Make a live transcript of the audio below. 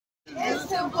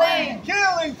to blame.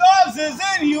 Killing thugs is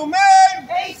inhumane.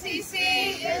 ACC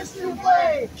is to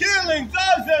blame. Killing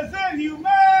thugs is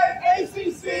inhumane.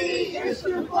 ACC is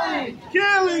to blame.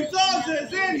 Killing thugs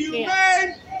is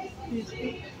inhumane.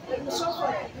 Killing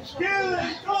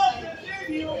thugs is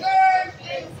inhumane.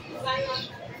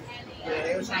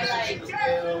 They were trying to say she was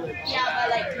killed. Yeah, but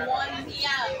like 1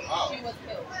 p.m. she was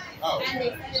killed. And they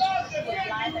said she was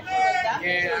blind and she was deaf.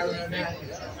 Yeah, I remember that.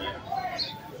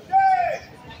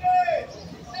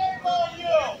 Shame on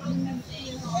you.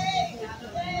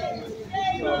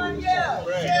 Shame on you.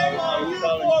 Shame on you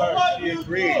for what you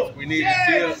do. We need to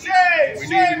deal with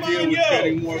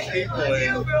getting more people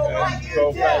and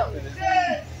go back to the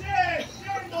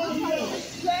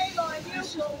Shame on you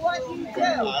for what you do.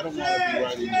 I don't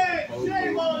want to be writing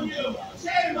Shame on you.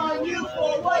 Shame on you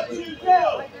for what you do.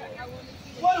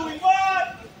 What do we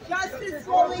want? Justice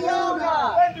for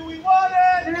Leona. When do we want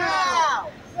it? Now.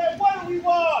 Say, what do we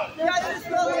want? Justice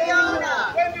for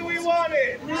Leona. When do we want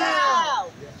it? Now.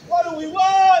 What do we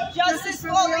want? Justice for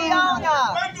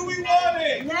Leona. When do we want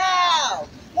it? Now.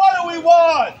 What do we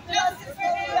want? Justice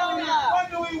for Leona.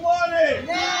 When do we want it?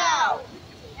 Now.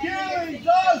 Killing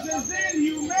dogs is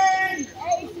inhumane.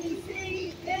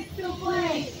 ACC is to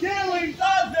blame. Killing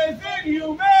dogs is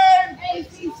inhumane.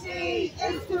 ACC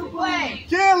is to blame.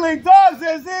 Killing dogs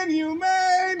is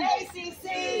inhumane. ACC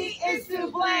is to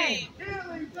blame.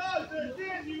 Killing dogs is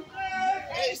inhumane.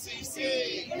 ACC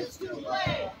is to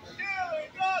blame. Killing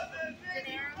dogs is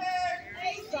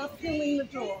inhumane. Stop killing the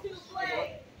door.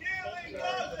 Killing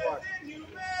dogs is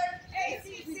inhumane.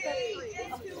 ACC is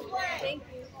to blame.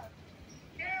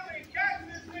 Killing cats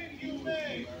is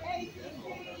inhumane.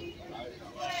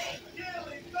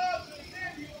 Killing dogs is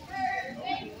inhumane.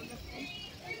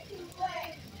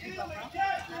 Killing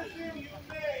cats is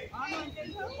inhumane.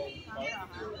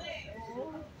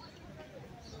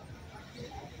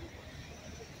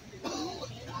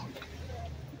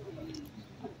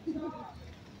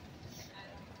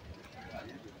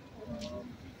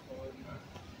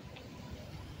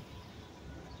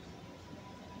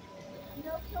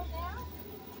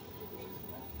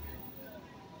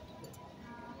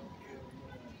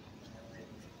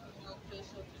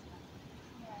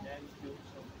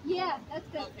 Yeah, that's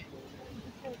good.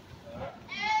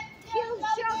 Kill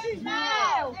shelters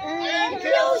now! And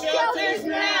kill shelters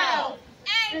now!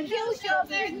 And kill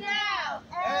shelters now!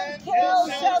 And kill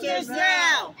shelters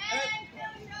now!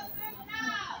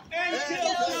 And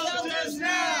kill shelters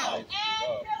now!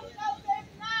 And kill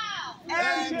shelters now!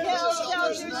 And kill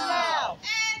shelters now!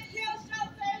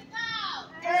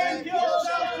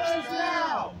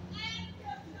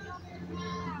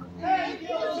 And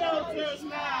kill shelters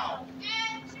now!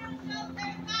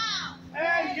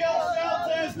 And kill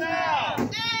shelters now!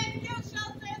 And kill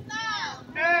shelters now!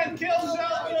 And kill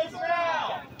shelters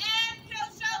now!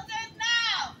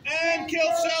 And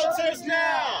kill shelters now! And kill shelters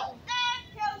now!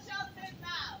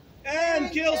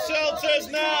 And kill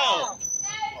shelters now!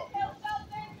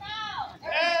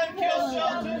 And kill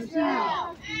shelters now!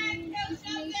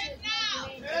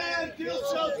 And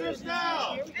kill shelters now! And kill shelters now!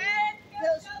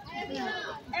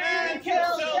 And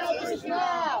kill shelters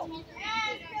now!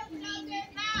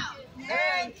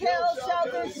 And And kill kill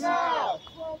shelters now!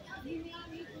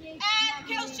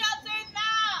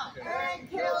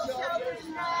 shelters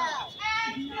now!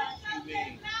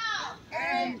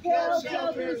 And kill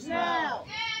shelters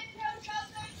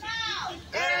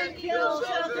And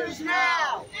kill shelters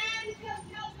now! now!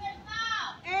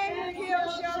 And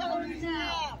kill shelters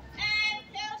now!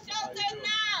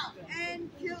 And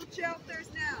kill shelters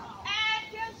now!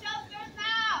 And kill shelters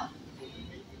now!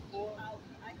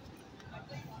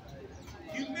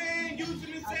 Humane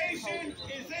euthanization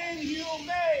is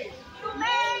inhumane.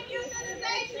 Humane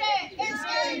euthanization is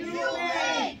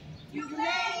inhumane!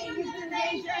 Humane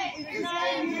euthanasia is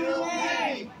not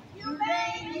humane!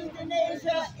 Humane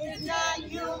euthanasia is not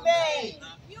humane!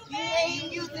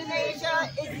 Humane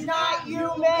euthanasia is not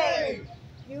humane!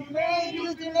 Humane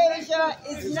euthanasia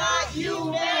is not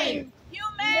humane!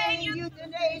 Humane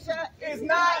euthanasia Is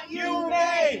not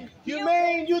humane.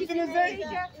 Humane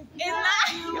euthanization. is not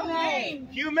humane!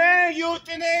 Humane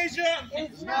euthanasia.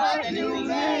 It's not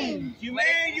humane!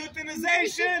 Humane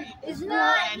euthanization. It's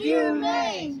not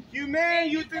humane!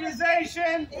 Humane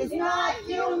euthanization. It's not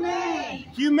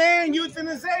humane! Humane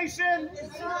euthanization.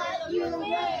 It's not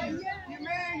humane!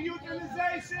 Humane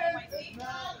euthanization. It's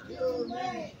not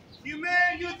humane!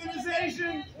 Humane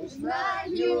euthanization. It's not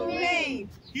humane!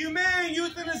 Humane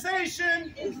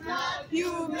euthanization. It's not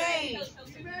humane!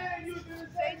 Humane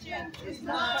euthanization. It's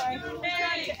not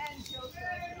humane!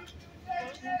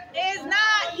 Is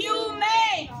not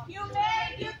humane!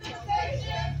 Humane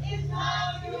euthanization is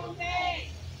not humane!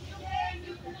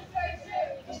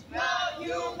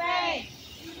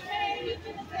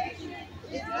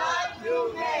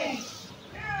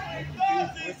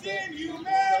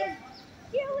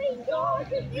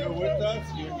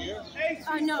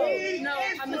 No,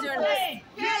 I'm a journalist.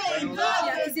 Yeah, is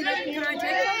it like, can I take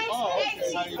it? Oh,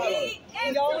 okay. How you doing?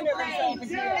 The owner himself is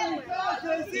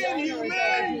here.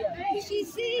 Inhumane.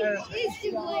 PCC is to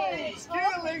blame.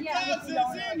 Killing cops is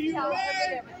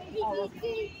inhumane.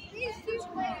 PCC is to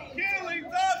blame. Killing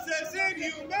cops is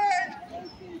inhumane.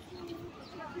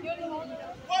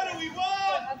 What do we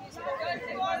want? When do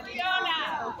we want it?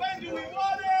 Now. What do we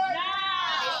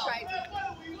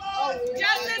want?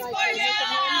 Justice for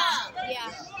Leona! Yeah, they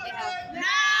have.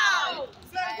 Now!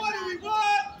 Say, what do we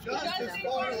want? Justice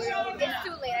for Leona. It's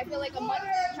too late. I feel like a month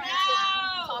trying to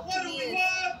talk What to do me we is.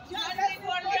 want? Justice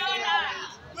for Leona!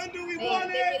 When do we They want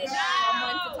made it? it a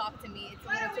month to talk to me. It's a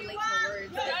little too late for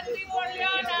words. Justice for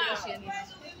Leona! Information, you know.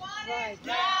 Right.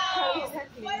 Now!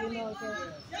 Exactly. You know,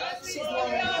 Justice for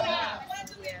Leona!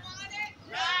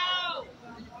 Now!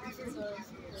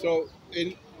 So,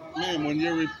 man, when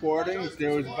you're reporting,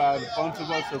 there was about a bunch of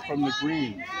us are from the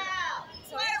Greens.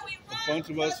 A bunch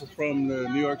of us are from the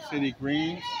New York City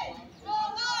Greens,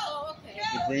 Oh, okay.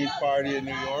 the Green Party in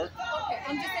New York. Okay,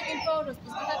 I'm just taking photos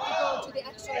because we have to go to the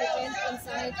actual event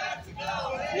inside.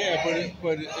 Yeah,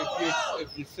 but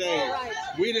if you say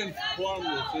we didn't form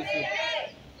this is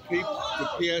the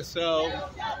PSL,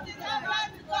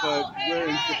 but we're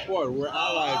in support. We're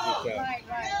allies with them.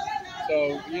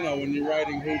 So you know when you're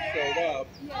writing who showed up,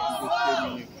 just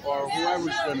give me or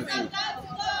whoever's going to do.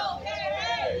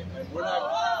 Okay, and we're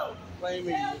not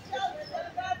claiming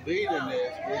lead in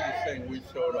this. We're just saying we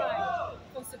showed up.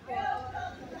 For support.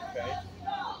 Okay.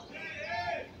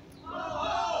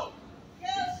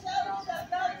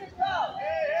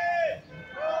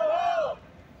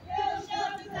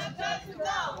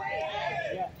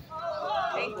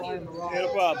 No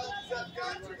problem.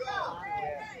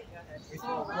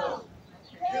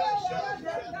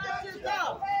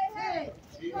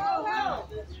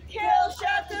 Kill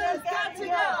shelters got to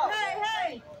go. Hey,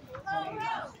 hey.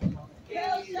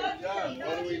 Kill shelters.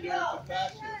 What do we do with the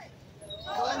fascists?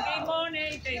 Monday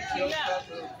morning, they Kill kill up.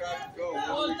 shelters got to go. What do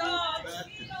we do with the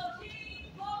fascists?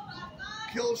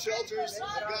 Kill shelters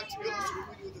have got to go, so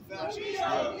what do we do with the fascists?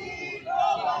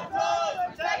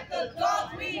 Protect the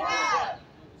dogs we have.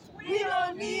 We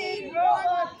don't need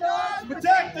robot dogs.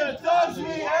 Protect the dogs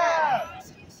we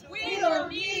have. We don't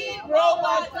need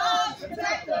robot dogs.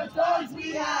 Protect the dogs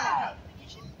we have.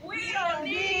 We don't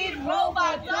need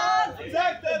robot dogs.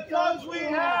 Protect the dogs we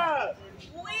have.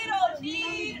 We don't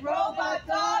need robot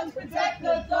dogs. Protect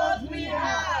the dogs we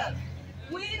have.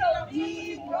 We don't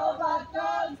need robot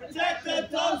dogs. Protect the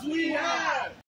dogs we have.